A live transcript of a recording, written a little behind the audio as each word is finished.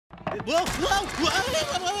Whoa!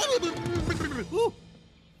 Whoa!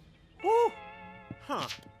 Ooh. Huh.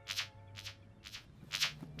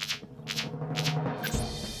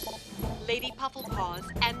 Lady Pufflepaws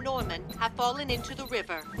and Norman have fallen into the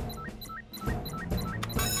river.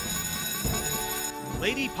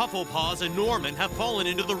 Lady Pufflepaws and Norman have fallen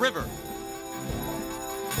into the river.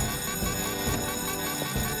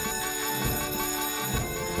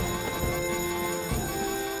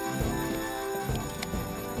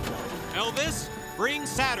 Elvis, bring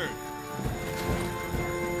Saturn.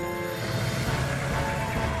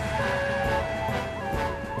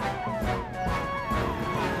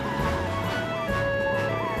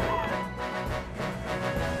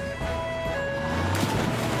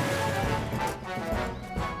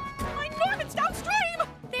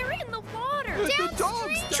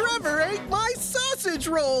 Trevor ate my sausage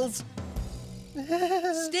rolls!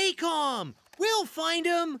 Stay calm. We'll find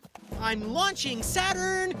him. I'm launching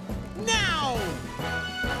Saturn now!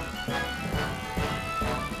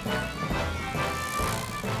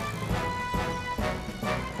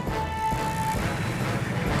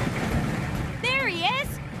 There he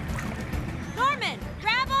is! Norman,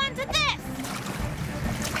 grab onto this!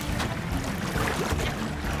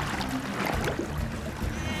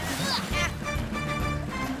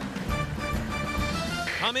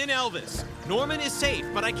 Come in, Elvis. Norman is safe,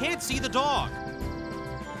 but I can't see the dog.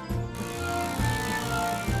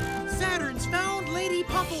 Saturn's found Lady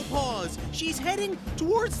Pufflepaws. She's heading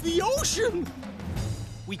towards the ocean.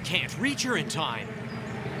 We can't reach her in time.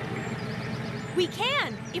 We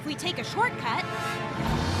can, if we take a shortcut.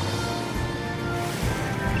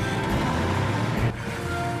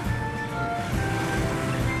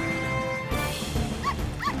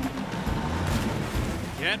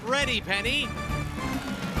 Get ready, Penny.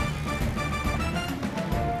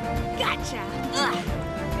 Gotcha!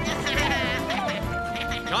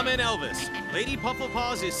 Come in, Elvis. Lady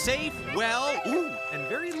Pufflepaws is safe, well, and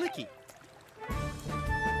very licky.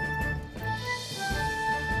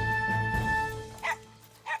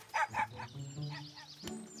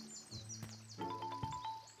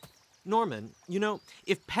 Norman, you know,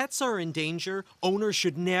 if pets are in danger, owners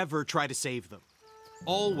should never try to save them.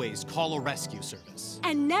 Always call a rescue service.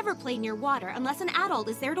 And never play near water unless an adult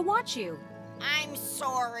is there to watch you. I'm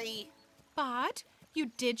sorry. But you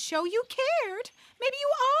did show you cared. Maybe you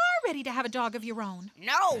are ready to have a dog of your own.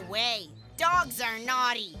 No way. Dogs are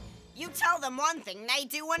naughty. You tell them one thing, they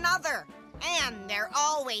do another. And they're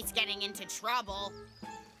always getting into trouble.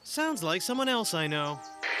 Sounds like someone else I know.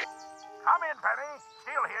 Come in, Penny.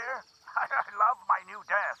 Still here. I love my new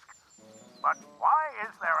desk. But why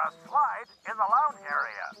is there a slide in the lounge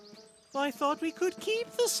area? I thought we could keep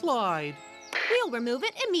the slide. We'll remove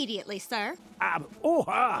it immediately, sir.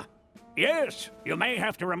 Yes, you may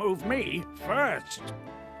have to remove me first.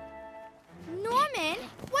 Norman,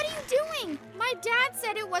 what are you doing? My dad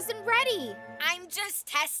said it wasn't ready. I'm just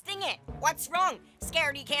testing it. What's wrong?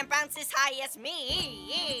 Scared you can't bounce as high as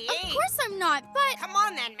me? Of course I'm not, but... Come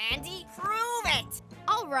on then, Mandy. Prove it.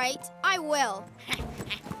 All right, I will.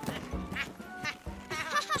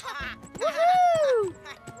 Woohoo!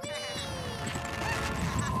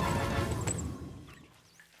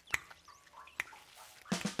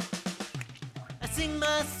 I sing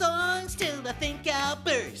my songs till I think I'll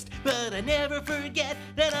burst, but I never forget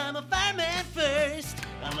that I'm a fireman first.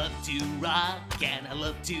 I love to rock and I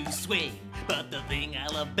love to swing, but the thing I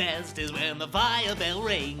love best is when the fire bell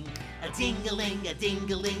rings. A ding-a-ling,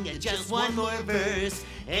 just one more verse.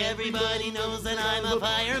 Everybody knows that I'm a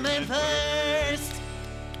fireman first.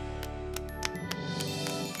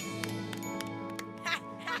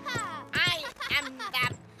 I am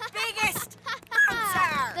the biggest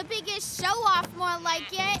bouncer. The biggest show-off, more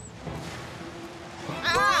like it.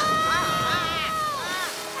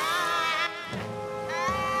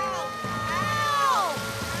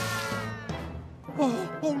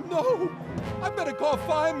 Oh no! I better call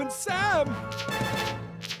Fireman Sam!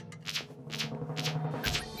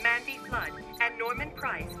 Mandy Flood and Norman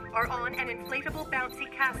Price are on an inflatable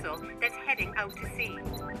bouncy castle that's heading out to sea.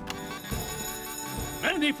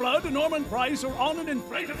 Mandy Flood and Norman Price are on an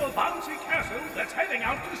inflatable bouncy castle that's heading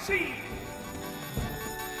out to sea.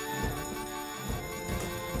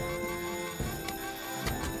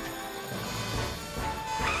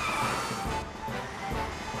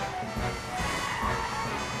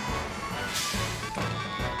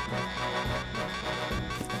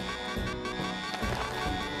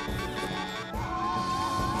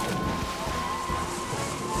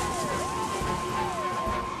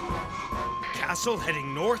 Castle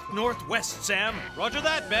heading north-northwest, Sam. Roger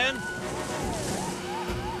that, Ben.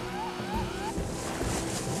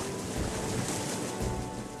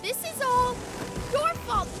 This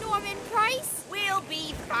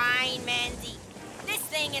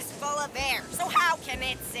thing is full of air, so how can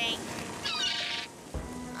it sing?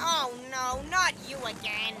 Oh no, not you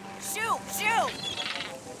again. Shoot, shoot!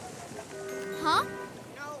 Huh?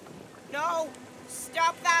 No, no,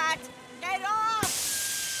 stop that! Get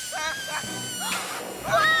off!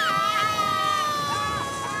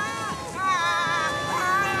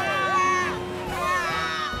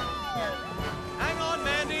 Hang on,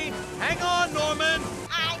 Mandy. Hang on, Norman.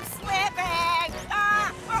 I'm slipping!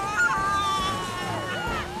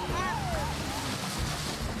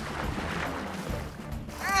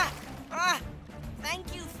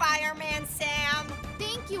 Thank you, Fireman Sam.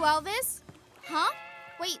 Thank you, Elvis. Huh?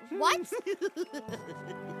 Wait, what?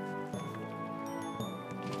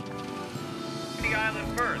 The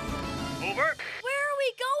island first. Over. Where are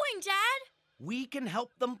we going, Dad? We can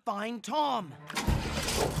help them find Tom.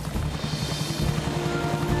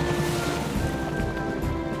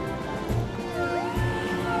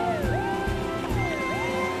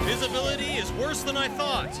 Visibility is worse than I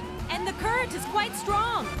thought. And the current is quite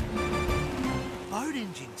strong. Boat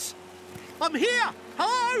engines. I'm here!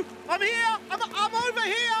 Hello? I'm here! I'm over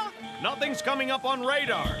here! Nothing's coming up on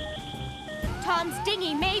radar. Tom's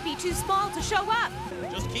dinghy may be too small to show up.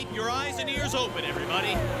 Just keep your eyes and ears open,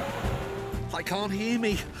 everybody. They can't hear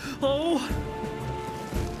me. Oh!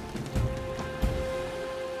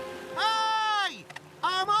 Hey!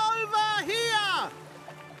 I'm over here!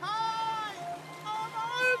 Hey! I'm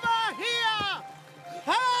over here!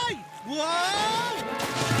 Hey! Whoa!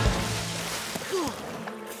 God,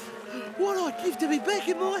 what I'd give to be back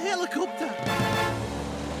in my helicopter!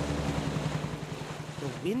 The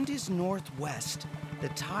wind is northwest. The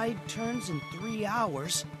tide turns in 3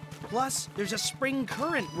 hours. Plus, there's a spring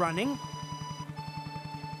current running.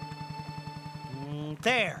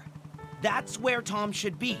 There. That's where Tom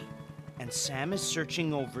should be. And Sam is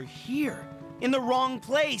searching over here, in the wrong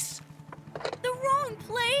place. The wrong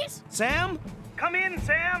place? Sam? Come in,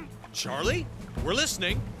 Sam. Charlie, we're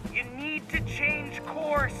listening. You need to change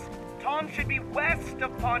course. Tom should be west of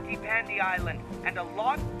Pontypandy Island and a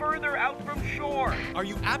lot further out from shore. Are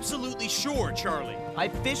you absolutely sure, Charlie?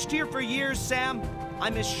 I've fished here for years, Sam.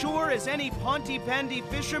 I'm as sure as any Pontypandy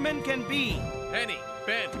fisherman can be. Penny,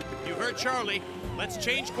 Ben, you heard Charlie. Let's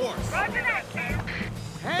change course. Roger that, Sam.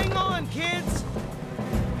 Hang on, kids.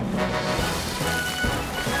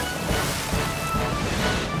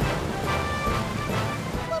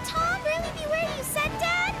 Will Tom really be where you said,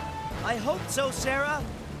 Dad? I hope so, Sarah.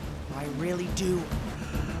 I really do.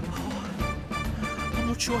 I'm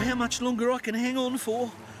not sure how much longer I can hang on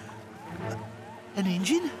for. An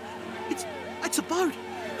engine? It's a boat.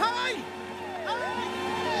 Hey!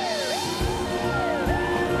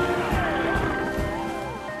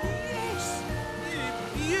 Yes!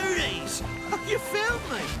 Beauties! You found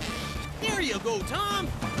me! There you go, Tom.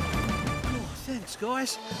 Oh, thanks,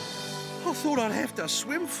 guys. I thought I'd have to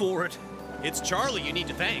swim for it. It's Charlie you need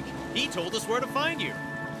to thank. He told us where to find you.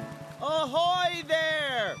 Ahoy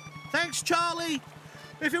there! Thanks, Charlie.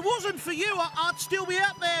 If it wasn't for you, I'd still be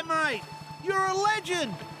up there, mate. You're a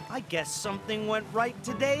legend. I guess something went right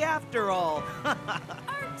today after all. Our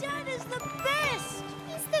dad is the best!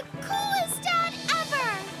 He's the coolest dad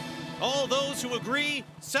ever! All those who agree,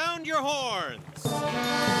 sound your horns.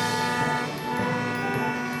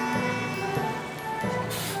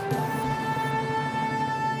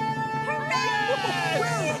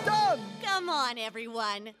 Well done! Come on,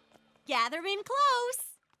 everyone. Gather in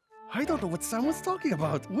close. I don't know what Sam was talking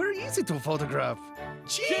about. We're easy to photograph.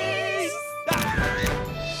 Cheers!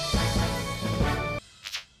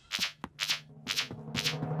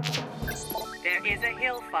 There is a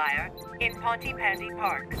hill fire in Pontypandy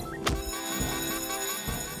Park.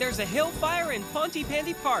 There's a hill fire in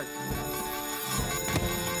Pontypandy Park.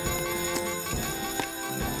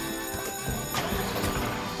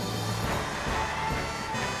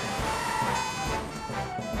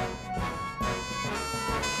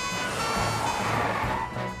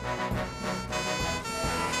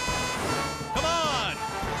 Come on!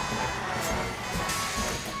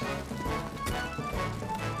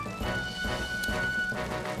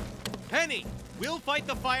 Penny, we'll fight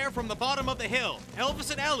the fire from the bottom of the hill.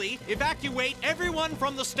 Elvis and Ellie, evacuate everyone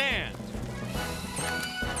from the stand.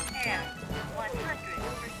 Air, 100%.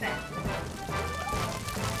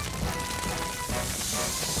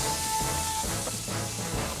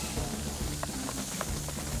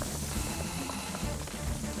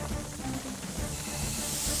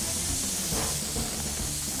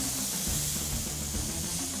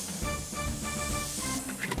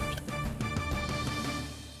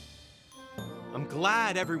 I'm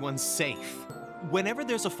glad everyone's safe. Whenever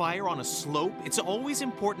there's a fire on a slope, it's always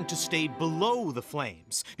important to stay below the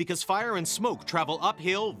flames, because fire and smoke travel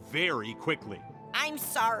uphill very quickly. I'm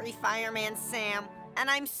sorry, Fireman Sam. And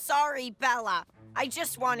I'm sorry, Bella. I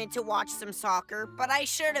just wanted to watch some soccer, but I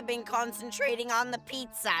should have been concentrating on the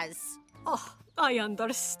pizzas. Oh, I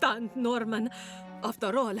understand, Norman.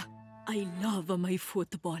 After all, I love my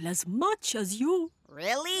football as much as you.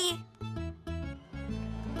 Really?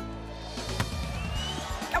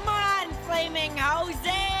 Come on, flaming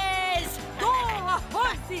hoses! Go,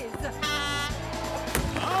 horses!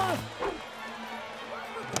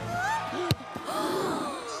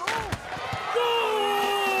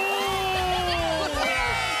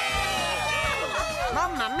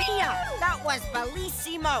 Mamma mia! That was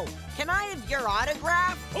bellissimo! Can I have your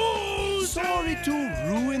autograph? Oh, sorry to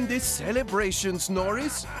ruin this celebrations,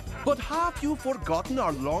 Norris. But have you forgotten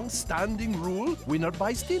our long-standing rule? Winner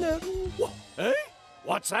buys dinner. Eh?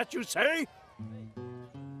 What's that you say?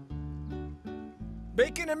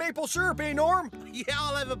 Bacon and maple syrup, eh, Norm? Yeah,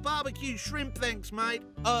 I'll have a barbecue shrimp, thanks, mate.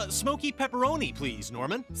 Smoky pepperoni, please,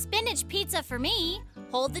 Norman. Spinach pizza for me.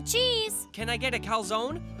 Hold the cheese. Can I get a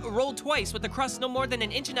calzone? Rolled twice with the crust no more than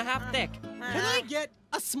 1.5 inches thick. Can I get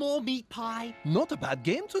a small meat pie? Not a bad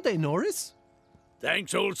game today, Norris.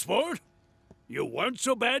 Thanks, old sport. You weren't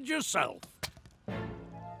so bad yourself.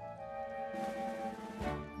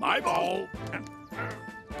 My ball.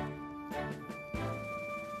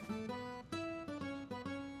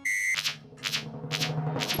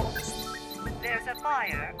 There's a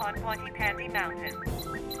fire on Pontypandy Mountain.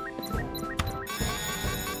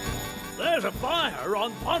 There's a fire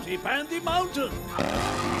on Pontypandy Mountain.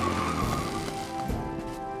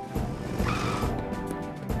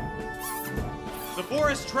 The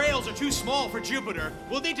forest trails are too small for Jupiter.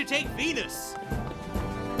 We'll need to take Venus.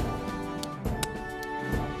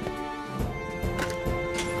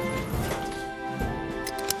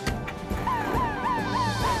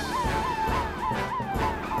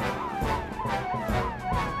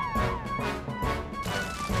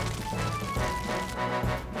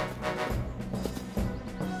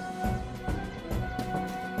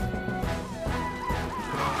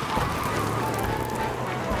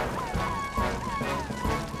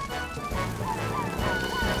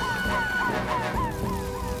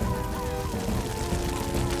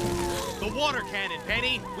 Water cannon,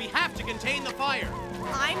 Penny. We have to contain the fire.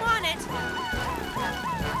 I'm on it.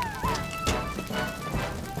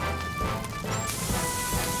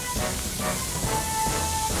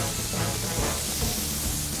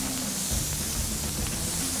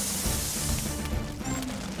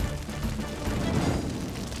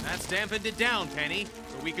 That's dampened it down, Penny,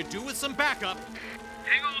 so we could do with some backup.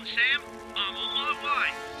 Hang on, Sam. I'm on my way.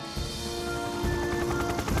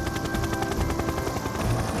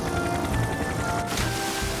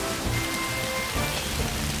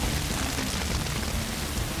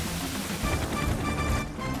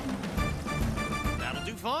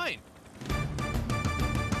 Fine.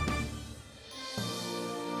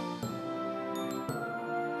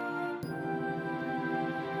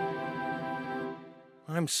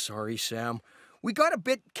 I'm sorry, Sam. We got a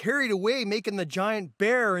bit carried away making the giant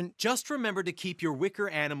bear and... Just remember to keep your wicker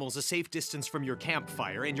animals a safe distance from your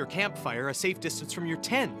campfire and your campfire a safe distance from your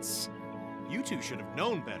tents. You two should have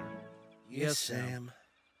known better. Yes, Sam.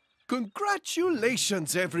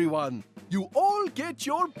 Congratulations, everyone! You all get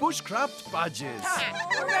your bushcraft badges.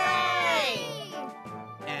 Hooray!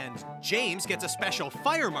 And James gets a special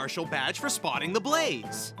fire marshal badge for spotting the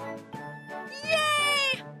blaze.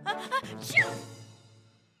 Yay!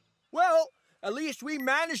 Well, at least we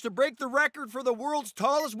managed to break the record for the world's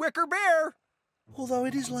tallest wicker bear. Although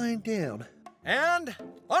it is lying down. And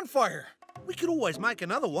on fire. We could always make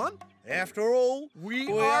another one. After all,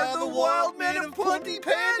 we are the wild men of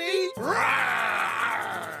Pontypandy!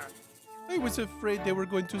 I was afraid they were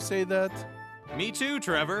going to say that. Me too,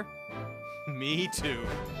 Trevor. Me too.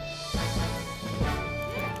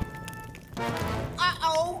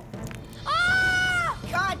 Uh-oh! Ah!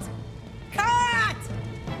 Cut! Cut!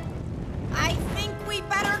 I think we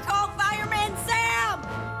better call Fireman Sam!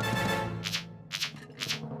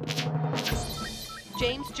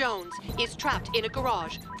 James Jones is trapped in a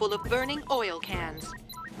garage full of burning oil cans.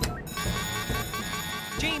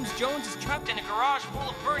 James Jones is trapped in a garage full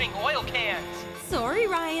of burning oil cans. Sorry,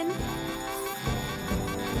 Ryan.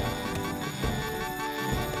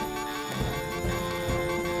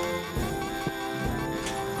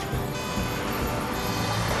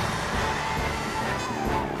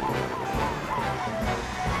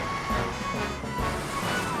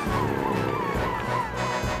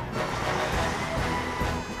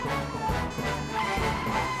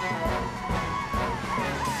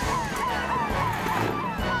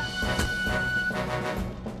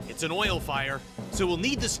 It's an oil fire, so we'll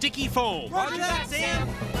need the sticky foam. Roger that, Sam!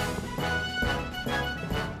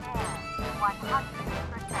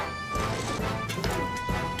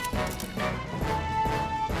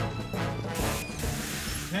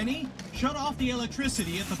 100%. Penny, shut off the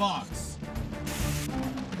electricity at the box.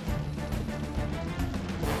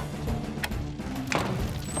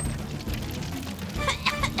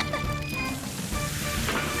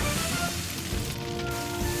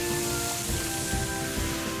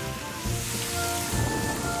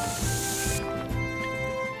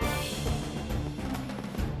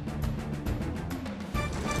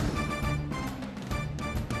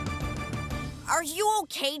 Are you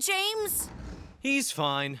okay, James? He's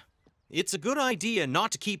fine. It's a good idea not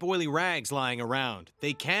to keep oily rags lying around.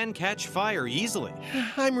 They can catch fire easily.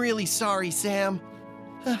 I'm really sorry, Sam.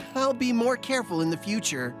 I'll be more careful in the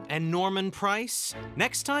future. And Norman Price,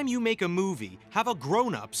 next time you make a movie, have a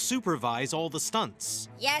grown-up supervise all the stunts.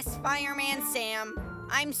 Yes, Fireman Sam.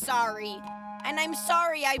 I'm sorry. And I'm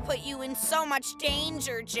sorry I put you in so much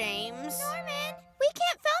danger, James. Norman, we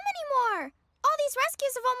can't film anymore. All these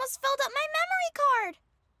rescues have almost filled up my memory card.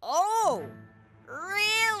 Oh,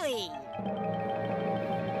 really?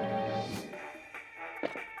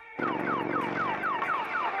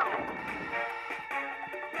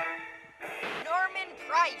 Norman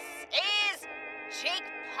Price is Jake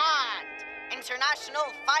Pond, International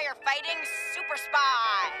Firefighting Super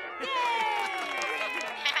Spy. Yay!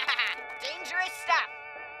 Dangerous Stuff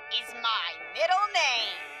is my middle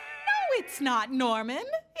name. No, it's not, Norman.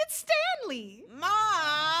 It's Stanley.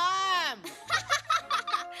 Mom!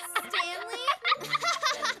 Stanley?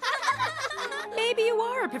 Maybe you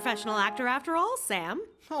are a professional actor after all, Sam.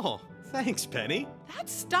 Oh, thanks, Penny. That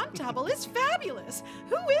stunt double is fabulous.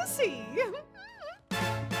 Who is he?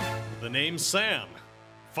 The name's Sam.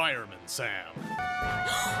 Fireman Sam.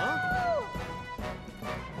 Huh?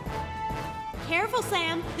 Careful,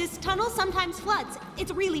 Sam. This tunnel sometimes floods.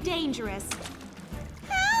 It's really dangerous.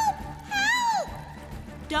 Help! Help!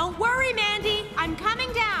 Don't worry, Mandy. I'm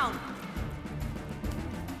coming down.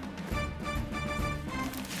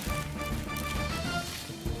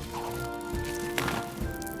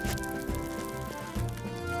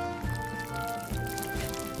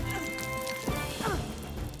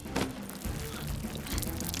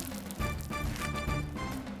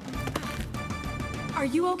 Are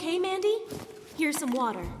you okay, Mandy? Here's some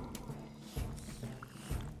water.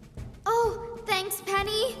 Oh, thanks,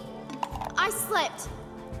 Penny. I slipped,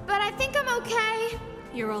 but I think I'm okay.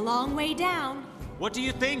 You're a long way down. What do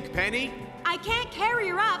you think, Penny? I can't carry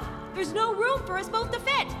her up. There's no room for us both to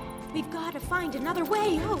fit. We've got to find another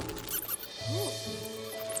way out.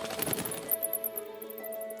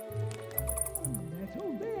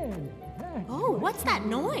 Oh, what's that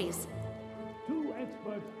noise? Two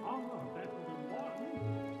experts are better than one.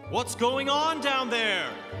 What's going on down there?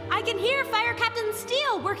 I can hear Fire Captain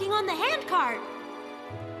Steele working on the handcart.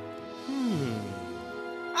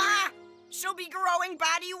 Ah! She'll be growing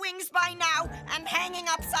batty wings by now and hanging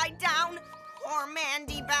upside down. Poor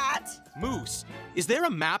Mandy Bat. Moose, is there a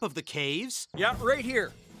map of the caves? Yeah, right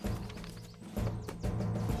here.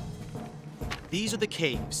 These are the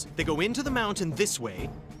caves. They go into the mountain this way,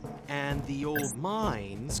 and the old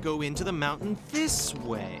mines go into the mountain this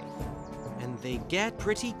way. And they get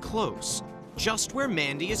pretty close, just where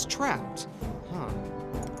Mandy is trapped. Huh.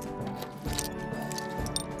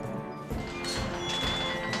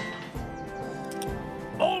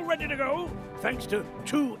 All ready to go, thanks to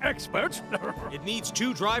two experts. It needs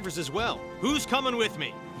two drivers as well. Who's coming with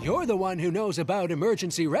me? You're the one who knows about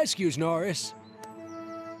emergency rescues, Norris.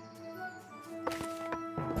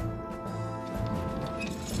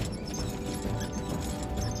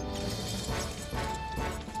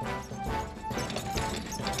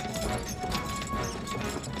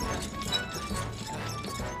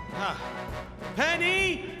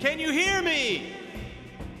 Penny, can you hear me?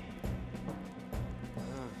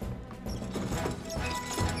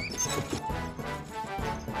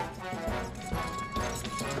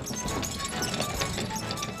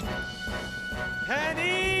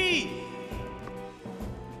 Penny!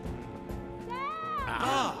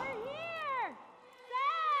 Ah!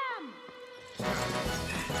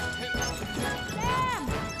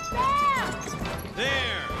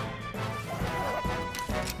 There!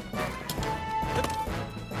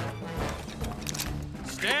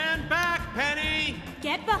 Stand back, Penny!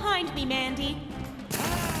 Get behind me, Mandy.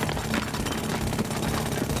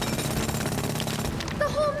 The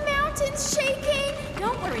whole mountain's shaking.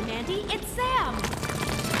 Don't worry, Mandy. It's Sam.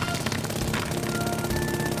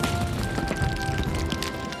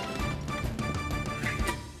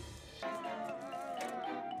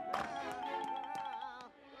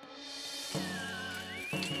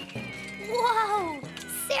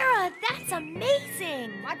 It's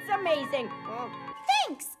amazing! What's amazing?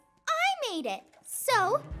 Thanks! I made it.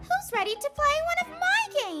 So, who's ready to play one of my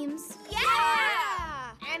games?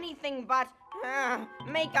 Yeah! Anything but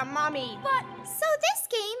make a mummy. But, so this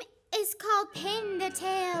game is called Pin the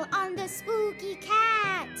Tail on the Spooky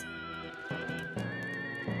Cat.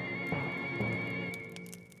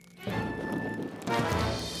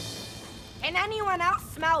 Can anyone else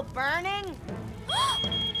smell burning?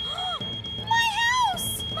 My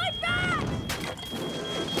house! My bat!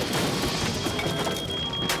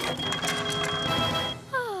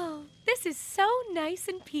 Oh, this is so nice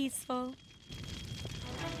and peaceful.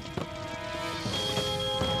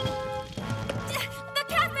 The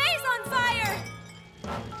cafe's on fire!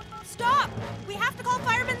 Stop! We have to call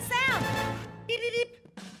Fireman Sam. Beep, beep, beep.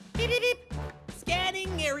 Beep, beep, beep.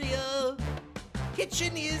 Scanning area.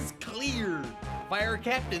 Kitchen is clear. Fire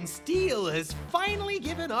Captain Steele has finally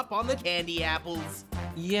given up on the candy apples.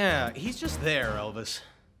 Yeah, he's just there, Elvis.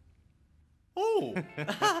 Oh.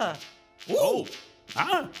 Oh.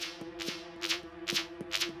 Huh?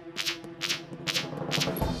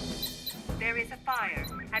 There is a fire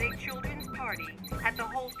at a children's party at the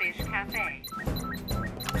Wholefish Cafe.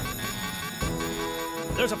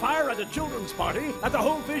 There's a fire at a children's party at the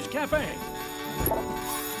Wholefish Cafe.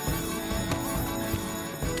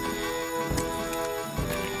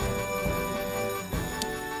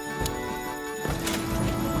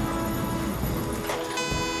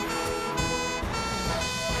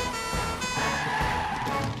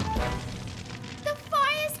 The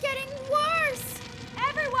fire's getting worse.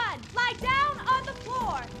 Everyone, lie down on the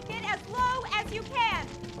floor. Get as low as you can.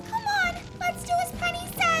 Come on, let's do as Penny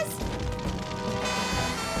says.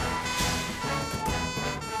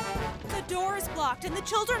 The door is blocked and the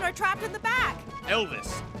children are trapped in the back.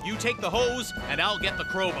 Elvis, you take the hose and I'll get the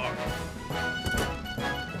crowbar.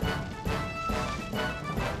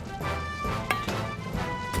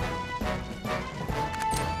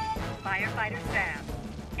 Firefighter Sam,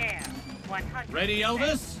 air 100%. Ready,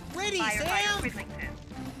 Elvis? Ready, Firefighter Sam. Whittington,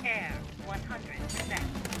 air 100%.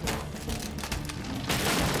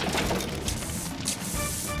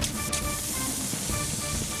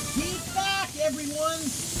 Keep back, everyone!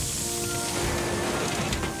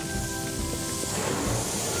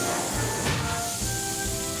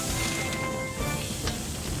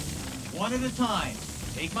 One at a time.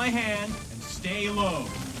 Take my hand and stay low.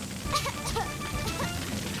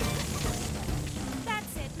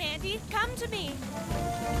 That's it, Mandy. Come to me.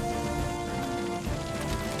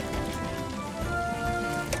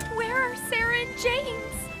 Where are Sarah and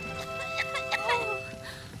James?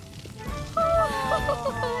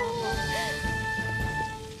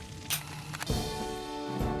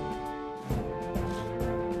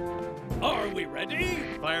 Are we ready?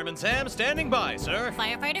 Fireman Sam standing by, sir.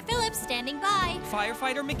 Firefighter Phillips standing by.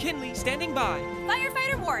 Firefighter McKinley standing by.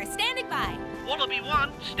 Firefighter Morris standing by. Wallaby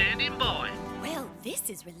 1, standing by. Well,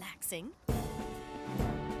 this is relaxing.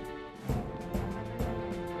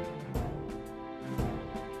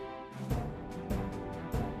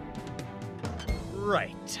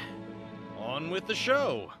 Right. On with the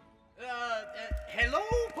show. Hello,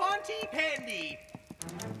 Ponty Pandy.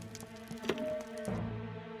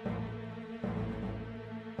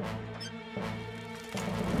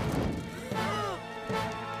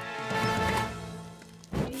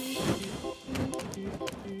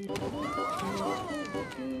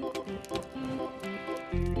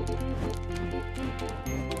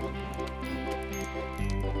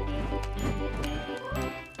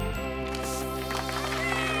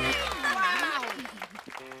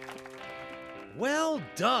 Well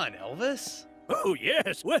done, Elvis. Oh,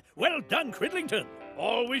 yes. Well done, Cridlington.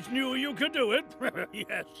 Always knew you could do it.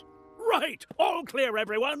 Yes. Right. All clear,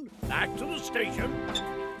 everyone. Back to the station.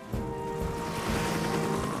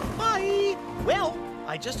 Bye. Well,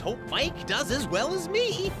 I just hope Mike does as well as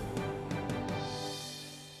me.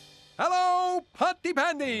 Hello, Ponty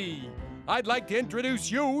Pandy! I'd like to introduce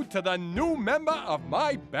you to the new member of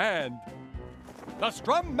my band, the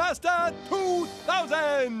Strum Master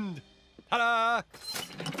 2000! Ta-da!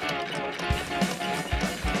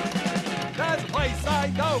 There's a place I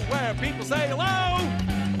know where people say hello!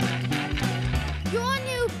 Your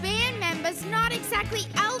new band member's not exactly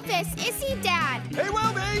Elvis, is he, Dad? He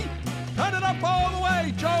will be! Turn it up all the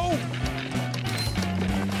way, Joe!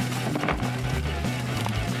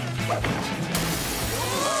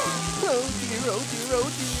 Oh dear, oh dear, oh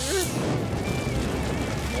dear.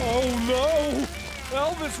 Oh no!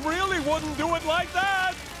 Elvis really wouldn't do it like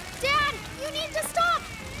that! Dad, you need to stop!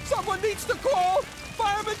 Someone needs to call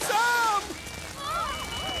Fireman Sam!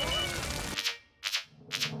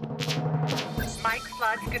 Mike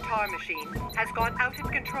Flood's guitar machine has gone out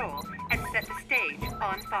of control and set the stage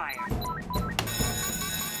on fire.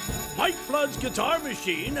 Mike Flood's guitar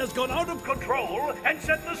machine has gone out of control and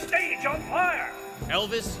set the stage on fire.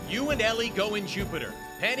 Elvis, you and Ellie go in Jupiter.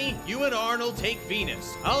 Penny, you and Arnold take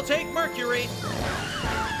Venus. I'll take Mercury.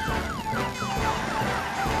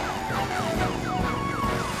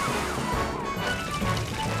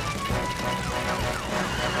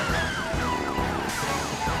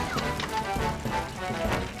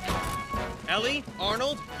 Ellie,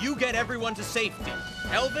 Arnold, you get everyone to safety.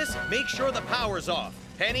 Elvis, make sure the power's off.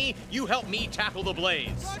 Penny, you help me tackle the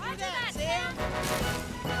blaze. Roger that, Sam.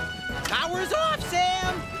 Power's off,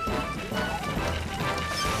 Sam!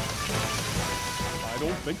 I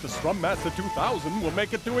don't think the Strum Master 2000 will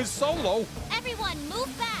make it to his solo. Everyone,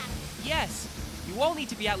 move back. Yes, you all need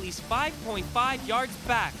to be at least 5.5 yards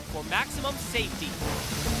back for maximum safety.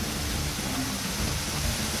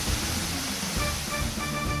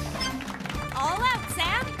 All out,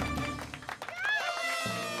 Sam.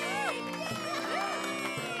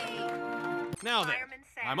 Now then,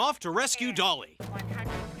 I'm off to rescue Dolly.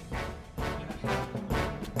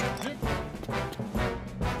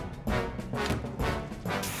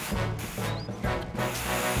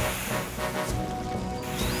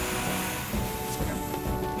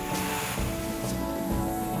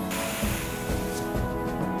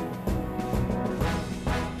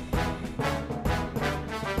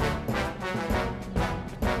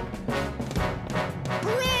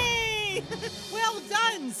 Hooray! Well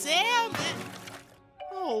done, Sam.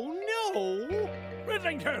 Oh, no!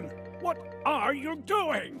 Riddlington, what are you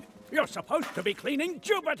doing? You're supposed to be cleaning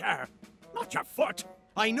Jupiter, not your foot.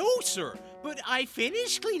 I know, sir, but I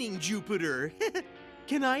finished cleaning Jupiter.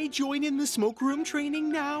 Can I join in the smoke room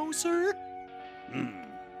training now, sir?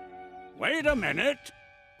 Wait a minute.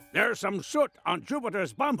 There's some soot on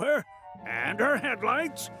Jupiter's bumper and her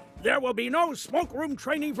headlights. There will be no smoke room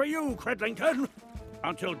training for you, Cridlington,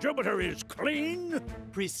 until Jupiter is clean,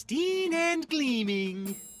 pristine, and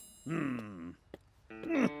gleaming.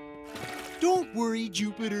 Don't worry,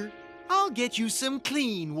 Jupiter. I'll get you some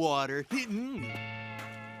clean water. Ooh,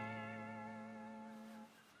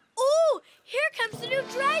 here comes the new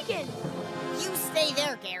dragon. You stay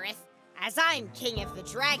there, Gareth. As I'm king of the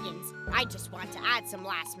dragons, I just want to add some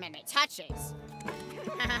last-minute touches.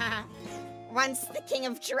 Once the king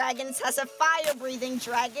of dragons has a fire-breathing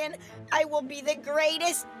dragon, I will be the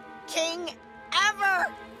greatest king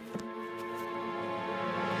ever!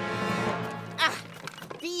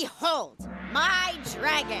 Behold, my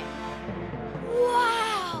dragon!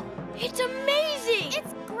 Wow! It's amazing!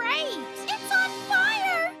 It's great! It's on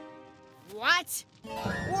fire! What?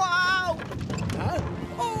 Whoa! Huh?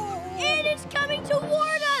 Oh! It is coming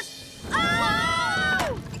toward us!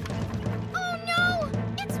 Oh! Oh no!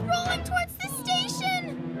 It's rolling towards the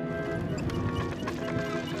station!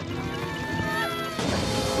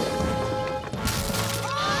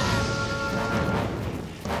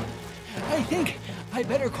 I think I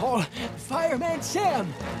better call Fireman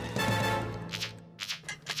Sam.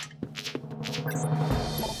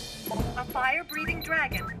 A fire-breathing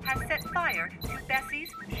dragon has set fire to Bessie's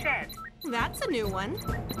shed. That's a new one.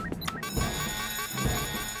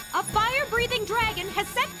 A fire-breathing dragon has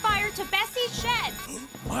set fire to Bessie's shed.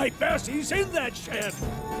 My Bessie's in that shed.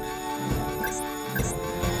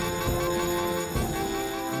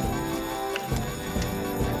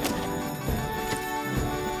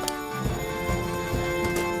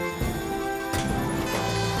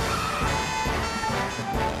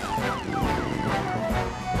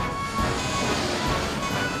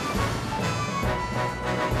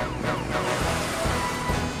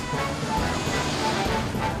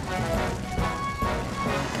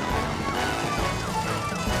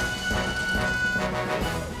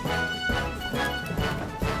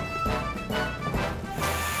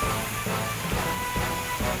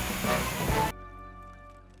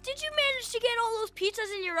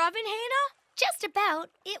 Pizzas in your oven, Hannah? Just about.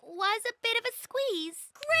 It was a bit of a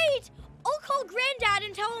squeeze. Great! I'll call Granddad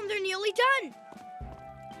and tell him they're nearly done.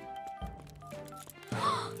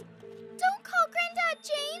 Don't call Granddad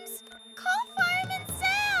James. Call Fireman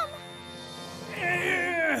Sam!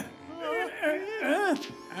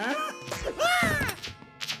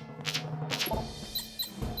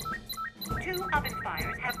 Two oven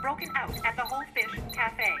fires have broken out at the Whole Fish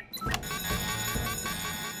Cafe.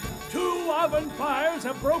 2 oven fires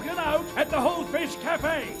have broken out at the Whole Fish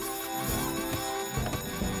Cafe.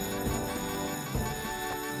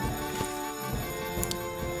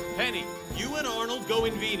 Penny, you and Arnold go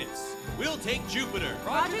in Venus. We'll take Jupiter.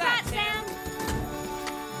 Roger that, Sam.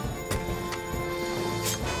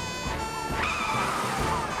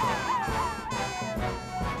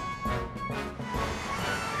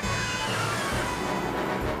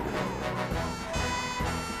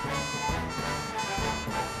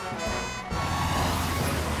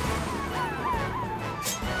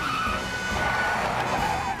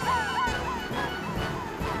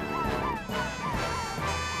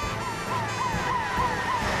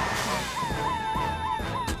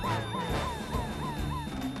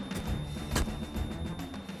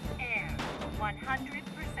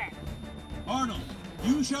 100%. Arnold,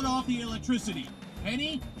 you shut off the electricity.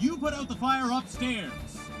 Penny, you put out the fire upstairs.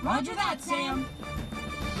 Roger that, Sam.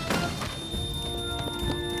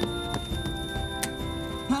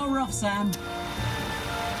 Power off, Sam.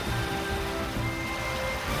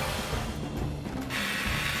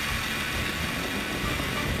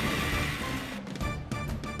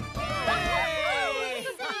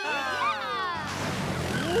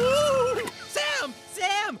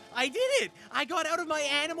 Sam! I did it! I got out of my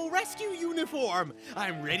animal rescue uniform!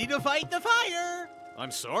 I'm ready to fight the fire!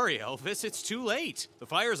 I'm sorry, Elvis, it's too late. The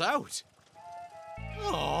fire's out.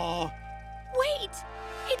 Oh. Wait!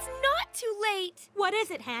 It's not too late! What is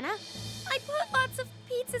it, Hannah? I put lots of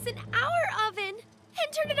pizzas in our oven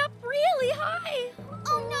and turned it up really high.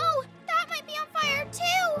 Oh no! That might be on fire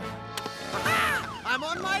too! Ah! I'm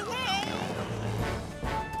on my way!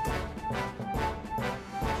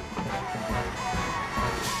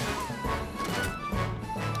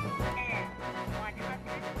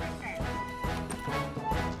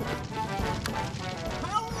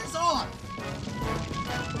 Power's on!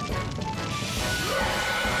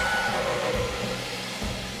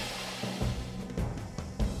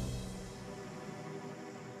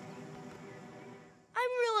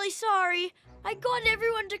 I'm really sorry. I got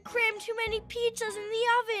everyone to cram too many pizzas in the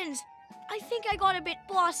ovens. I think I got a bit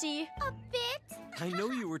bossy. A bit? I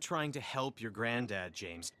know you were trying to help your granddad,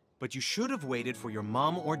 James, but you should have waited for your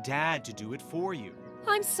mom or dad to do it for you.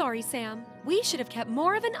 I'm sorry, Sam. We should have kept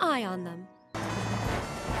more of an eye on them.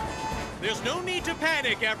 There's no need to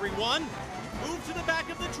panic, everyone. Move to the back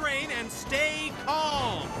of the train and stay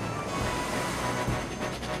calm.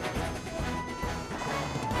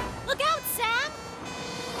 Look out, Sam!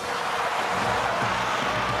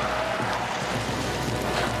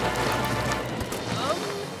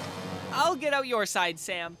 I'll get out your side,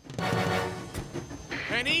 Sam.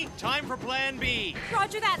 Penny, time for Plan B.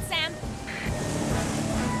 Roger that, Sam.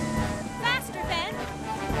 Faster, Ben.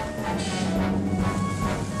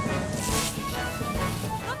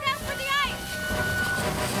 Look out for the ice!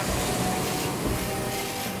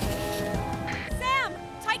 Sam,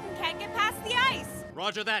 Titan can't get past the ice.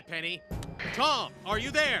 Roger that, Penny. Tom, are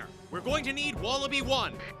you there? We're going to need Wallaby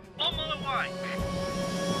 1. On my way.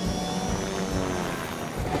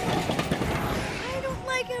 I don't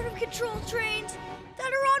like out-of-control trains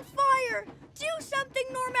that are on fire. Do something,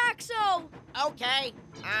 Normaxo. Okay,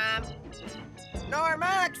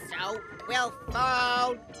 Normaxo will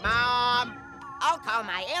phone Mom. I'll call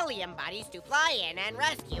my alien buddies to fly in and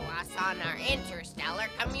rescue us on our interstellar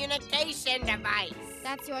communication device.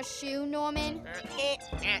 That's your shoe, Norman?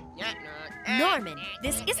 Norman,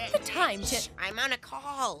 this isn't the time to... I'm on a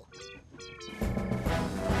call.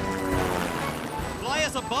 Fly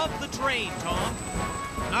us above the train, Tom.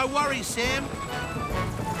 No worries, Sam.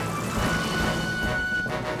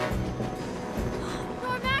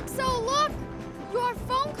 Normaxo, look! Your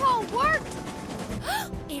phone call worked!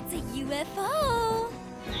 It's a UFO!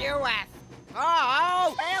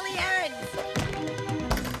 UFO! Aliens!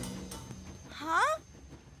 Huh?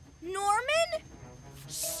 Norman?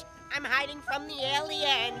 Shh! I'm hiding from the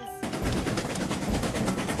aliens.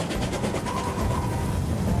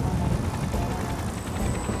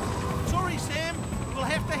 Sorry, Sam. We'll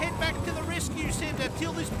have to head back to the rescue centre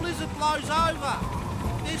till this blizzard blows over.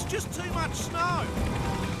 There's just too much snow.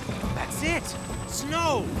 That's it!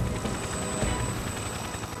 Snow!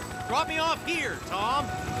 Drop me off here, Tom.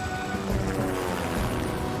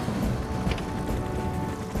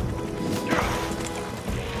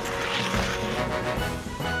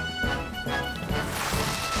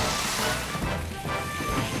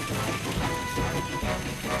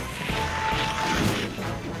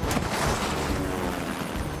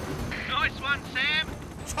 Nice one, Sam.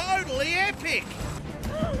 Totally epic!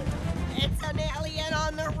 It's an alien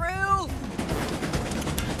on the roof!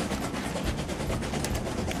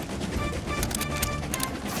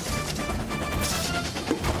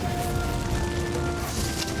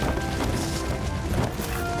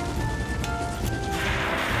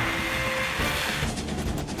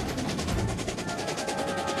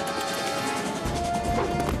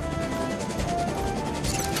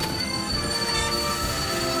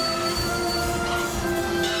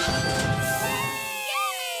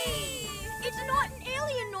 It's not an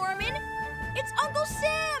alien, Norman. It's Uncle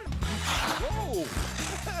Sam. Whoa!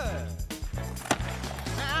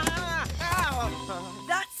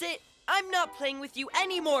 That's it. I'm not playing with you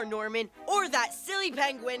anymore, Norman, or that silly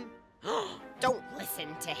penguin. Don't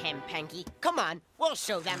listen to him, Penky. Come on, we'll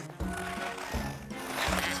show them.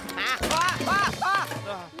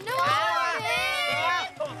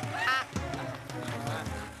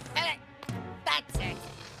 That's it.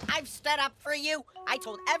 I've stood up for you. I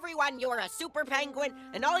told everyone you're a super penguin,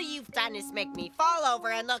 and all you've done is make me fall over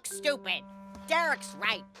and look stupid. Derek's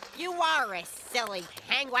right. You are a silly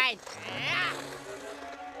penguin.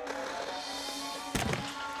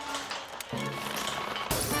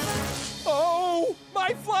 Oh, my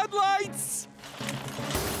floodlights!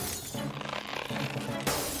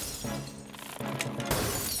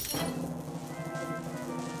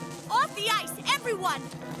 Off the ice, everyone!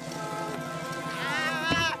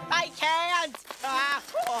 I can't!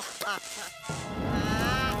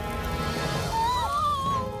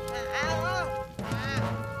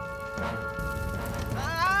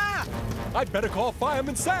 I'd better call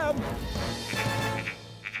Fireman Sam.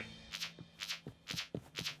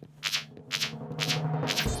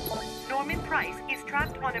 Norman Price is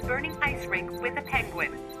trapped on a burning ice rink with a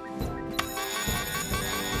penguin.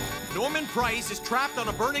 Norman Price is trapped on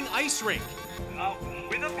a burning ice rink.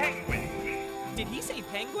 With a penguin. Did he say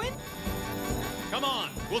penguin? Come on,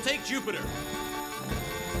 we'll take Jupiter.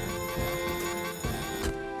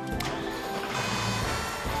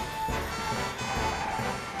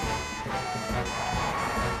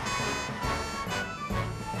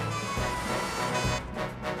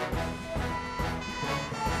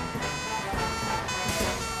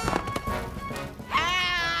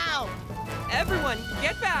 Everyone,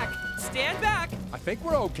 get back! Stand back! I think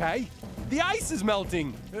we're okay. The ice is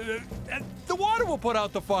melting. The water will put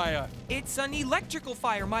out the fire. It's an electrical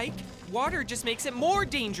fire, Mike. Water just makes it more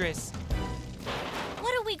dangerous.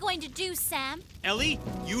 What are we going to do, Sam? Ellie,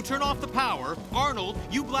 you turn off the power. Arnold,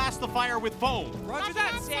 you blast the fire with foam. Roger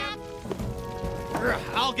that, Sam.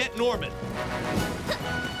 I'll get Norman.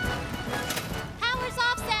 Power's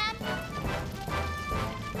off, Sam.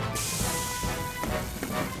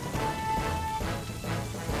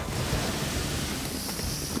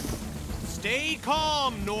 Stay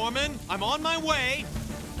calm, Norman. I'm on my way.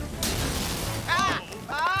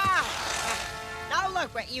 Now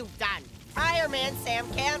look what you've done. Fireman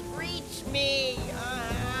Sam can't reach me.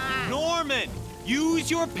 Norman, use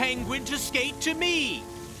your penguin to skate to me.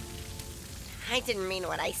 I didn't mean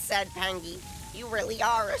what I said, Pengy. You really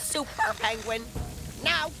are a super penguin.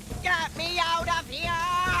 Now get me out of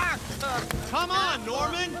here! Come on,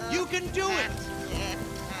 Norman. You can do it.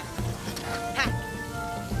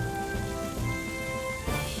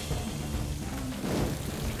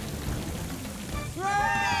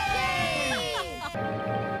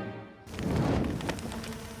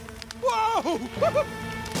 Whoa!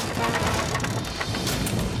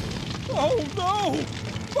 Oh no!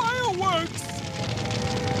 Fireworks!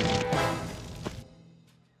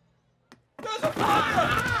 There's a fire!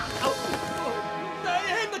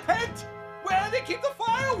 They're in the tent! Where do they keep the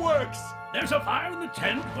fireworks? There's a fire in the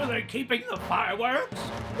tent where they're keeping the fireworks?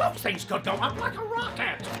 Those things could go up like a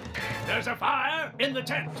rocket. There's a fire in the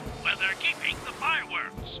tent where they're keeping the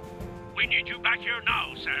fireworks. We need you back here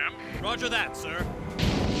now, Sam. Roger that, sir.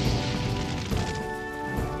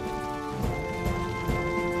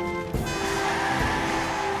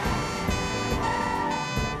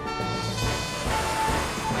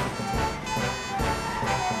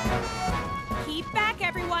 Keep back,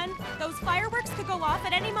 everyone. Those fireworks could go off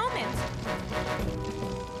at any moment.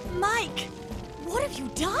 Mike, what have you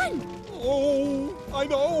done? Oh, I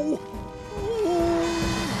know.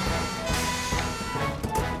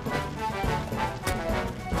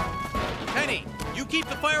 Penny, you keep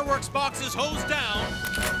the fireworks boxes hosed down.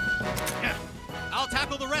 I'll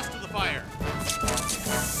tackle the rest of the fire.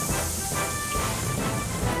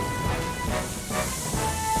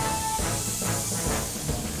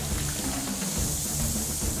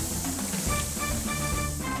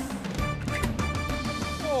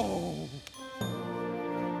 Oh.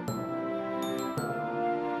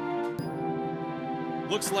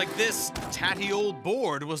 Looks like this tatty old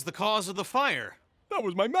board was the cause of the fire. That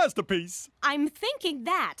was my masterpiece. I'm thinking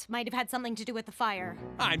that might have had something to do with the fire.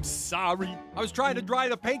 I'm sorry. I was trying to dry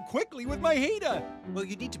the paint quickly with my heater. Well,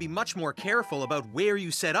 you need to be much more careful about where you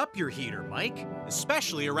set up your heater, Mike,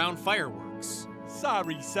 especially around fireworks.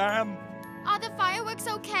 Sorry, Sam. Are the fireworks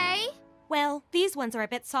okay? Well, these ones are a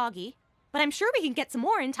bit soggy, but I'm sure we can get some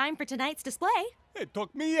more in time for tonight's display. It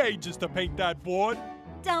took me ages to paint that board.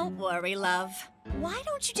 Don't worry, love. Why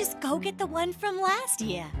don't you just go get the one from last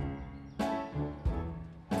year?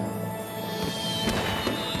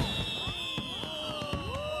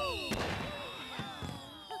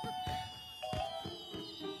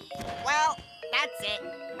 Well, that's it.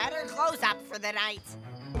 Better close up for the night.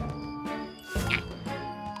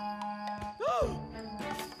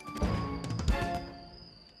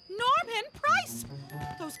 Norman Price!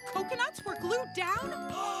 Those coconuts were glued down?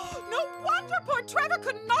 No wonder poor Trevor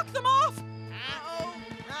couldn't knock them off! Ow!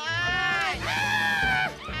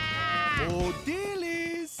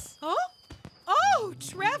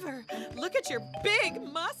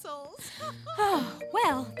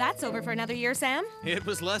 that's over for another year, Sam. It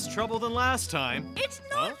was less trouble than last time. It's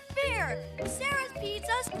not fair. Sarah's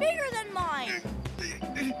pizza's bigger than mine.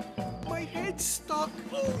 My head's stuck.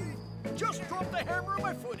 Just dropped the hammer on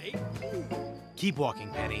my foot, eh? Keep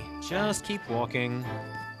walking, Penny. Just keep walking.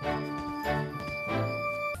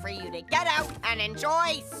 For you to get out and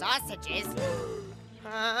enjoy sausages.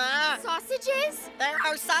 Sausages? There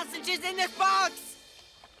are sausages in this box.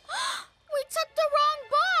 We took the wrong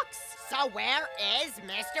box. So where is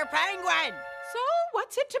Mr. Penguin? So,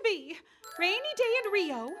 what's it to be? Rainy day in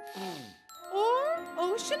Rio? Or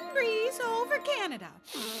ocean breeze over Canada?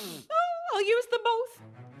 Oh, I'll use them both.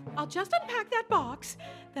 I'll just unpack that box,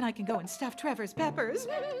 then I can go and stuff Trevor's peppers.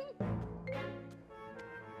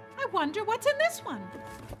 I wonder what's in this one.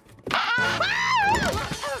 Oh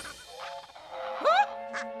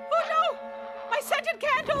no! My scented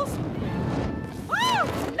candles! Oh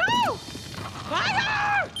no!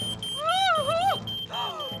 Fire!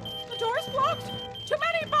 The door's blocked! Too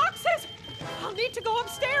many boxes! I'll need to go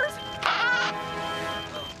upstairs.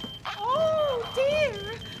 Oh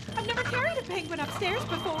dear! I've never carried a penguin upstairs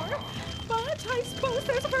before, but I suppose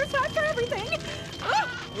there's a first time for everything.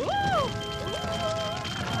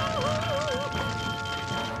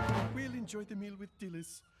 We'll enjoy the meal with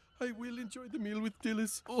Dillis. I will enjoy the meal with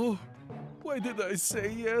Dillis. Oh, why did I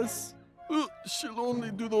say yes? She'll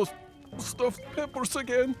only do those stuffed peppers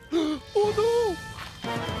again. Oh no!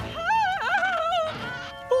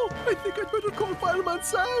 Oh, I think I'd better call Fireman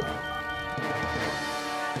Sam.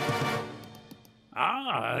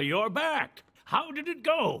 Ah, you're back. How did it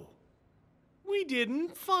go? We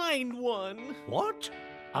didn't find one. What?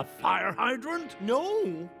 A fire hydrant?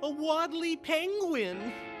 No, a waddly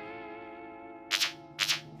penguin.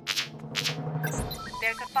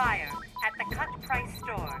 There's a fire at the Cut Price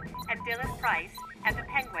store, and Dillis Price and the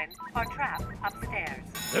Penguin are trapped upstairs.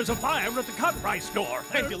 There's a fire at the Cut Price store.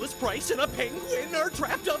 And Dillis Price and a penguin are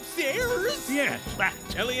trapped upstairs? Yes, that.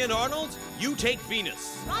 Ellie and Arnold, you take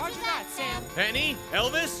Venus. Roger that, Sam. Penny,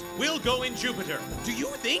 Elvis, we'll go in Jupiter. Do you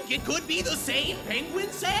think it could be the same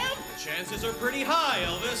penguin, Sam? Chances are pretty high,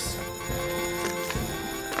 Elvis.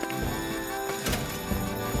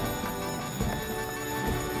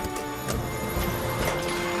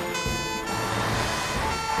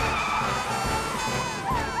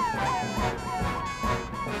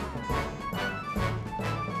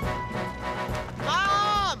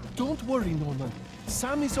 Don't worry, Norman.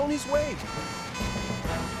 Sam is on his way.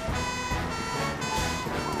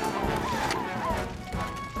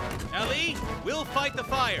 Ellie, we'll fight the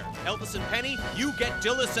fire. Elvis and Penny, you get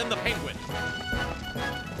Dillis and the penguin.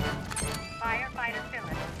 Firefighter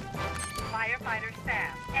Phillips. Firefighter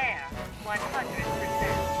Sam. Air 100%.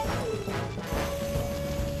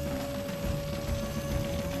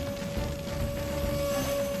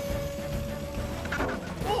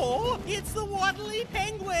 Oh, it's the waddly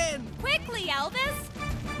penguin! Quickly, Elvis!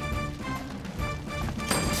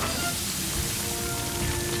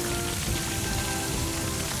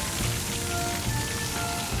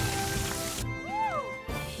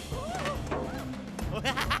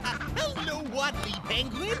 Hello, waddly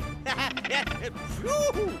penguin!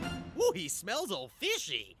 Ooh, he smells all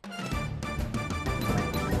fishy.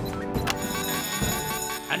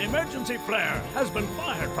 An emergency flare has been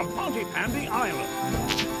fired from Pontypandy Island.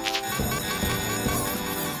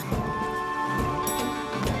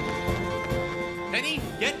 Penny,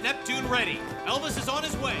 get Neptune ready. Elvis is on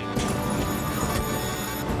his way.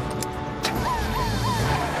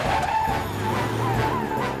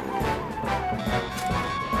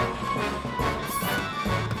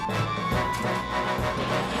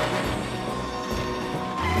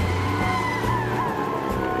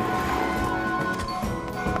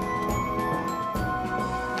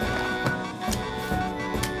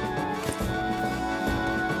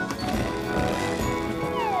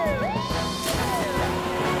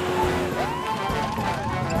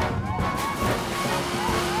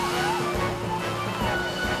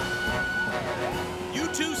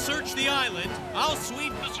 Search the island. I'll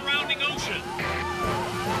sweep the surrounding ocean.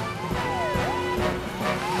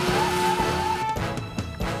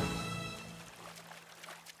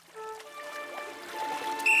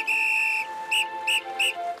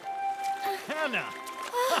 Hannah!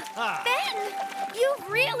 Ben, you've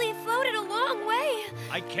really floated a long way.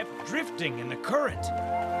 I kept drifting in the current.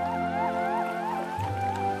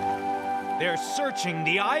 They're searching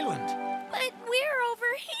the island. But we're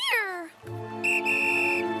over here.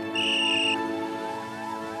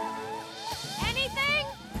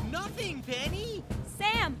 Nothing, Penny.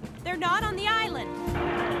 Sam, they're not on the island.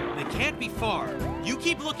 They can't be far. You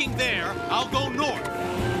keep looking there, I'll go north.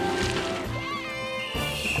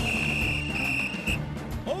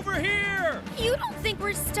 Over think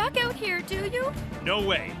we're stuck out here, do you? No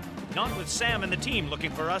way. Not with Sam and the team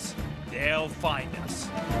looking for us. They'll find us.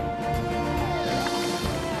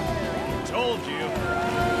 Told you.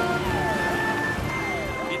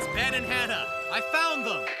 It's Ben and Hannah. I found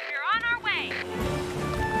them. We're on our way.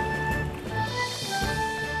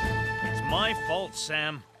 It's my fault,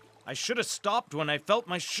 Sam. I should have stopped when I felt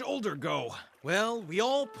my shoulder go. Well, we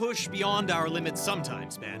all push beyond our limits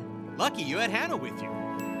sometimes, Ben. Lucky you had Hannah with you.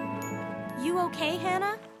 You okay,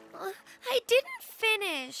 Hannah? I didn't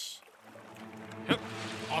finish.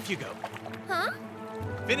 Off you go. Huh?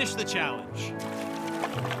 Finish the challenge.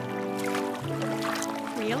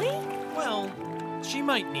 Really? Well, she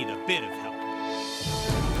might need a bit of help.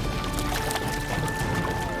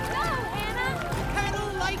 Go, Hannah! Pedal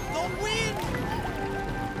like the wind!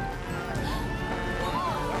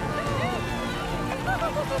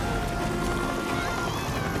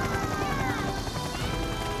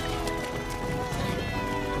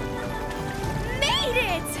 Made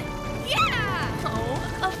it! Yeah! Oh,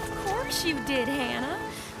 of course you did, Hannah.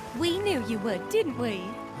 We knew you would, didn't we?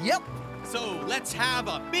 Yep. So let's have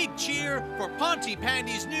a big cheer for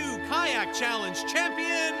Pontypandy's new kayak challenge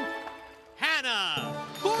champion, Hannah!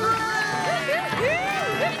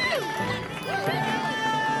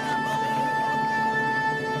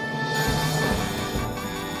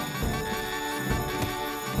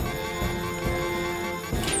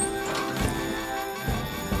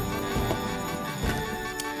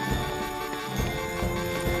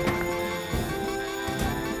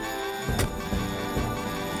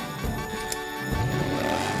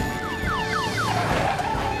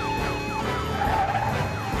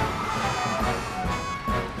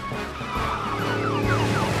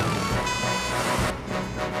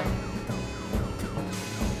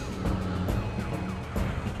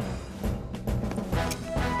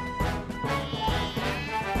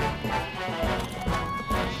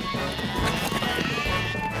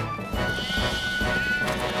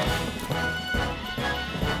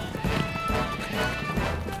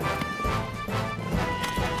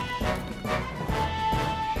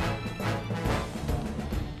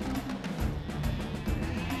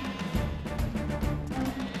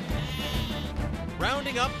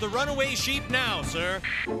 Rounding up the runaway sheep now, sir.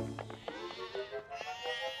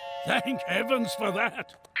 Thank heavens for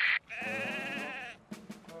that.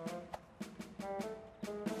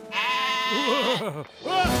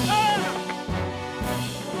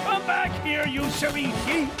 Come back here, you silly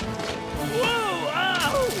sheep! Whoa!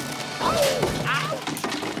 Ow! Ow!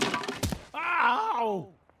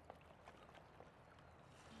 Ow!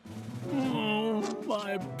 Oh,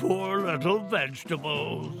 my poor little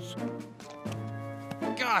vegetables.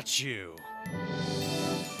 Got you.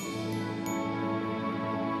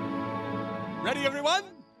 Ready, everyone?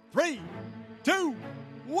 3, 2,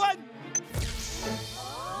 1.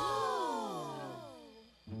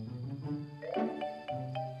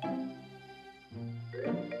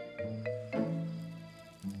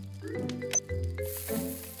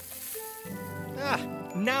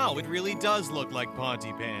 Now it really does look like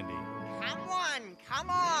Pontypandy. Come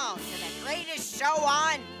on, to the greatest show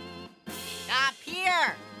on. Up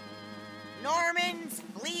here. Norman's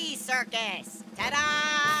Flea Circus.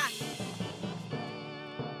 Ta-da!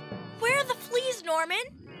 Where are the fleas, Norman?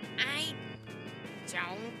 I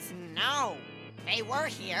don't know. They were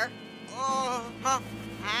here.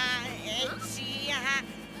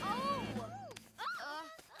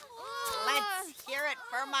 Let's hear it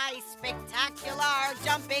for my spectacular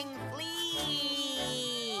jumping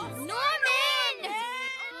fleas. Norman!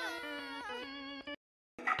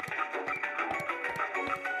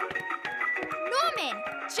 Norman,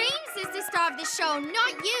 James is the star of the show,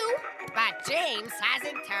 not you. But James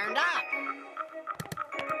hasn't turned up.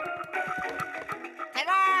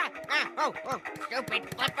 Ta-da! Oh, stupid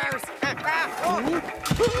flippers.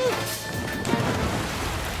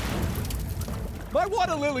 My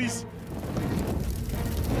water lilies!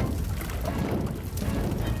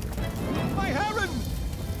 My heron!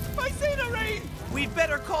 My scenery! We'd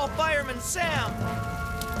better call Fireman Sam.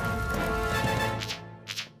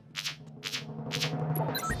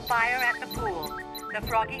 Fire at the pool. The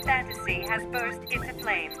Froggy Fantasy has burst into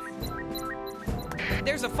flames.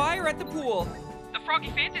 There's a fire at the pool. The Froggy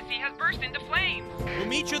Fantasy has burst into flames. We'll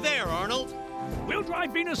meet you there, Arnold. We'll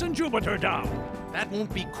drive Venus and Jupiter down. That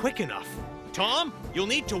won't be quick enough. Tom, you'll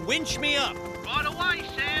need to winch me up. Right away,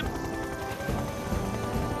 Sam.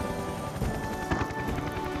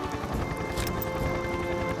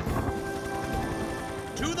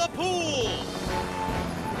 To the pool!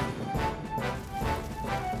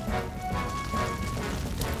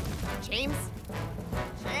 James?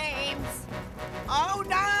 Oh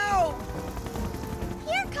no!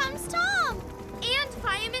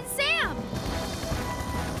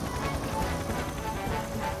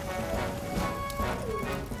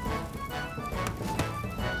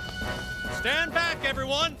 Stand back,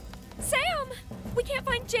 everyone! Sam! We can't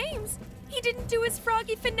find James. He didn't do his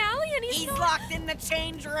Froggy finale and he's not... locked in the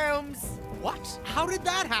change rooms. What? How did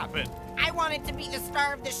that happen? I wanted to be the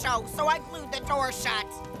star of the show, so I blew the door shut.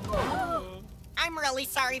 I'm really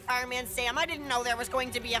sorry, Fireman Sam. I didn't know there was going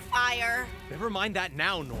to be a fire. Never mind that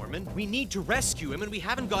now, Norman. We need to rescue him, and we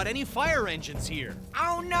haven't got any fire engines here.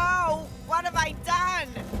 Oh, no! What have I done?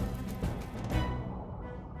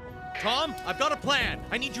 Tom, I've got a plan.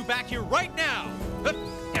 I need you back here right now.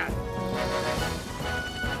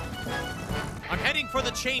 I'm heading for the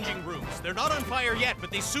changing rooms. They're not on fire yet, but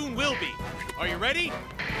they soon will be. Are you ready?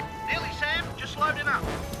 Nearly, Sam. Just loading up.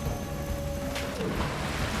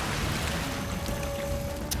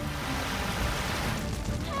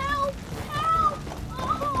 Help! Help!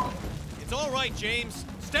 Oh! It's all right, James.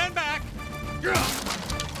 Stand back.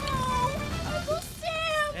 Oh! Uncle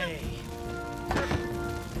Sam! Hey.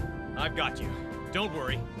 I've got you. Don't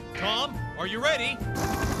worry. Tom, are you ready?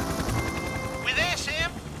 We there,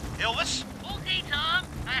 Sam? Elvis? Okay, Tom.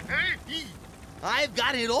 I've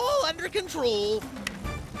got it all under control.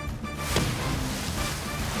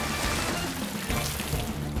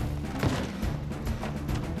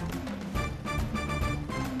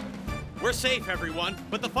 We're safe, everyone,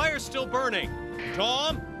 but the fire's still burning.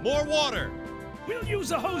 Tom, more water. We'll use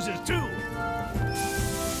the hoses, too.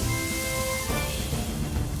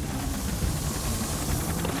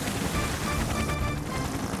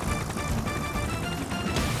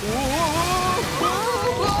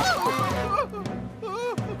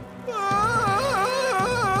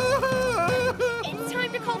 It's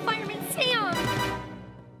time to call Fireman Sam!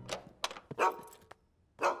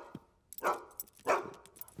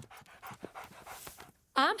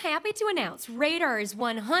 I'm happy to announce Radar is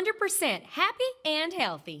 100% happy and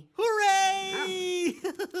healthy. Hooray!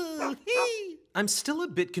 I'm still a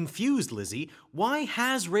bit confused, Lizzie. Why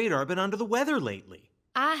has Radar been under the weather lately?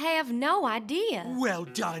 I have no idea. Well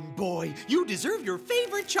done, boy. You deserve your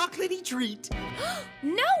favorite chocolatey treat.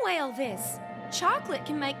 No, Elvis! Chocolate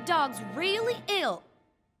can make dogs really ill.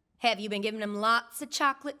 Have you been giving them lots of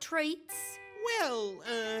chocolate treats? Well,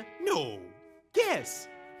 no. Guess.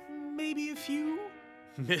 Maybe a few?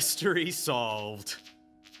 Mystery solved.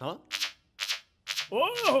 Huh?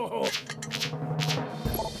 Whoa!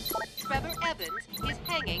 Trevor Evans is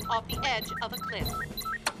hanging off the edge of a cliff.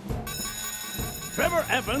 Trevor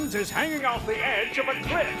Evans is hanging off the edge of a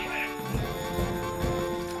cliff.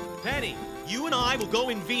 Penny, you and I will go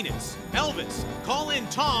in Venus. Elvis, call in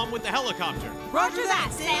Tom with the helicopter. Roger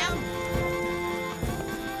that, Sam.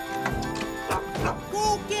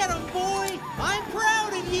 Go get him, boy. I'm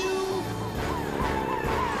proud of you.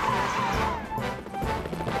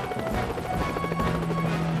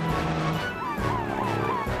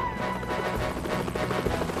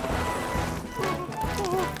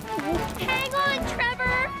 Hang on,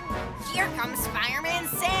 Trevor! Here comes Fireman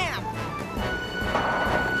Sam.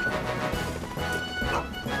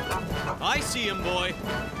 I see him, boy.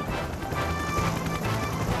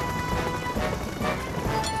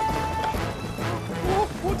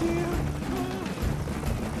 Oh dear.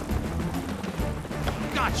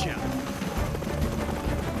 Gotcha.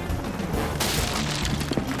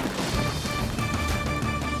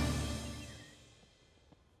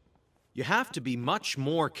 You have to be much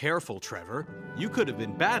more careful, Trevor. You could have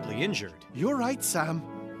been badly injured. You're right, Sam.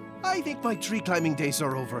 I think my tree climbing days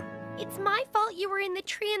are over. It's my fault you were in the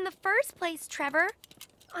tree in the first place, Trevor.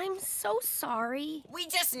 I'm so sorry. We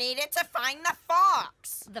just needed to find the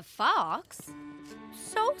fox. The fox?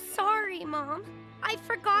 So sorry, Mom. I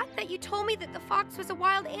forgot that you told me that the fox was a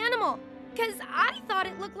wild animal. Because I thought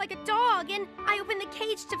it looked like a dog, and I opened the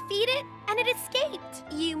cage to feed it, and it escaped.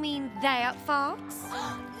 You mean that fox?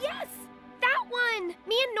 Yes, that one.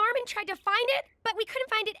 Me and Norman tried to find it, but we couldn't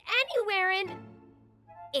find it anywhere, and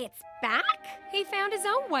it's back? He found his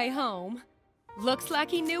own way home. Looks like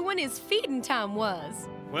he knew when his feeding time was.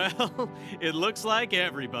 Well, it looks like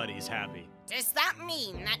everybody's happy. Does that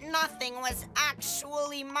mean that nothing was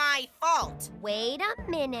actually my fault? Wait a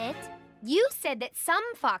minute. You said that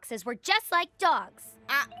some foxes were just like dogs.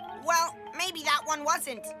 Well, maybe that one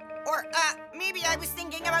wasn't. Or, maybe I was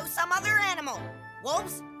thinking about some other animal.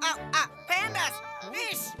 Wolves? Pandas?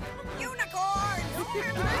 Fish? Unicorns?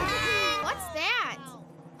 What's that?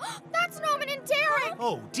 That's Norman and Derek!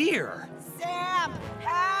 Oh, dear. Sam,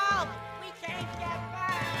 help! We can't get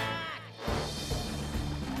back!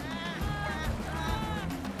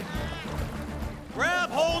 Grab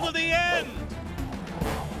hold of the end!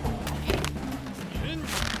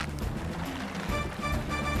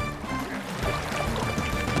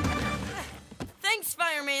 Thanks,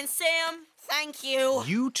 Fireman Sam. Thank you.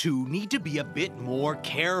 You two need to be a bit more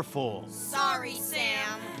careful. Sorry,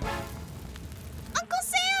 Sam. Uncle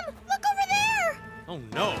Sam, look over there! Oh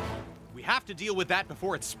no, we have to deal with that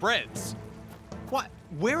before it spreads. What?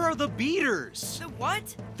 Where are the beaters? The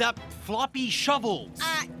what? The floppy shovels.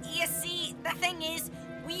 You see, the thing is,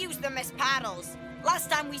 we use them as paddles.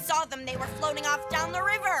 Last time we saw them, they were floating off down the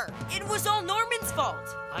river. It was all Norman's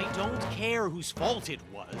fault. I don't care whose fault it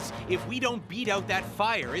was. If we don't beat out that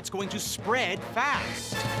fire, it's going to spread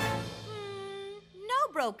fast.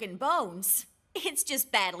 No broken bones. It's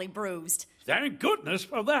just badly bruised. Thank goodness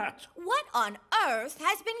for that. What on earth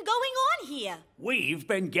has been going on here? We've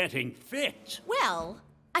been getting fit. Well,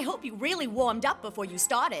 I hope you really warmed up before you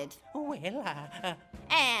started. Well,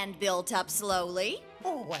 And built up slowly.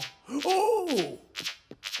 Oh!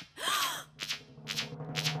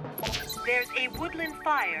 There's a woodland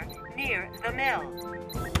fire near the mill.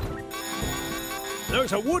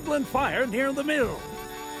 There's a woodland fire near the mill.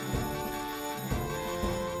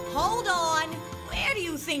 Hold on. Where do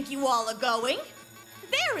you think you all are going?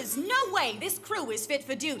 There is no way this crew is fit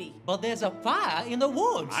for duty. but there's a fire in the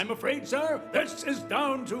woods. I'm afraid, sir, this is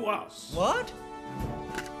down to us. What?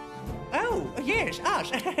 Oh, yes,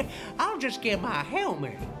 us. I'll just get my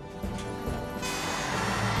helmet.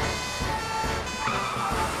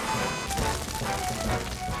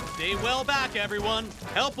 Stay well back, everyone.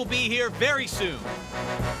 Help will be here very soon.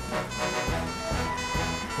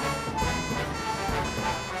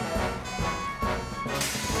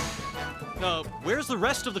 Where's the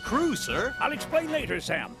rest of the crew, sir? I'll explain later,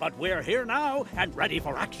 Sam, but we're here now and ready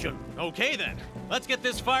for action. Okay, then. Let's get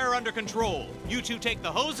this fire under control. You two take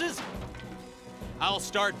the hoses. I'll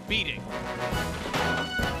start beating.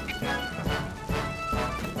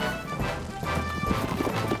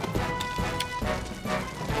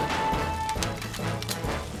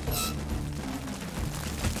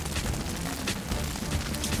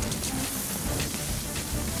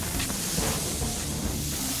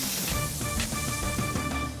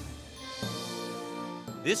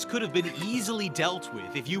 This could have been easily dealt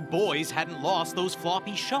with if you boys hadn't lost those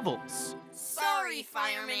floppy shovels. Sorry,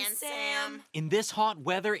 Fireman Sam. In this hot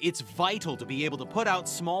weather, it's vital to be able to put out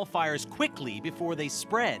small fires quickly before they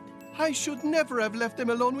spread. I should never have left them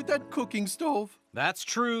alone with that cooking stove. That's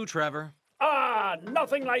true, Trevor.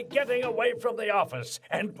 Nothing like getting away from the office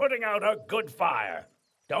and putting out a good fire.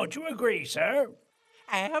 Don't you agree, sir?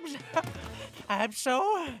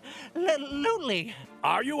 Absolutely.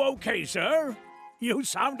 Are you okay, sir? You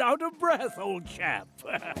sound out of breath, old chap.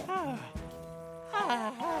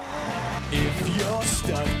 If you're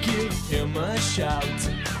stuck, give him a shout.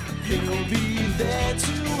 He'll be there.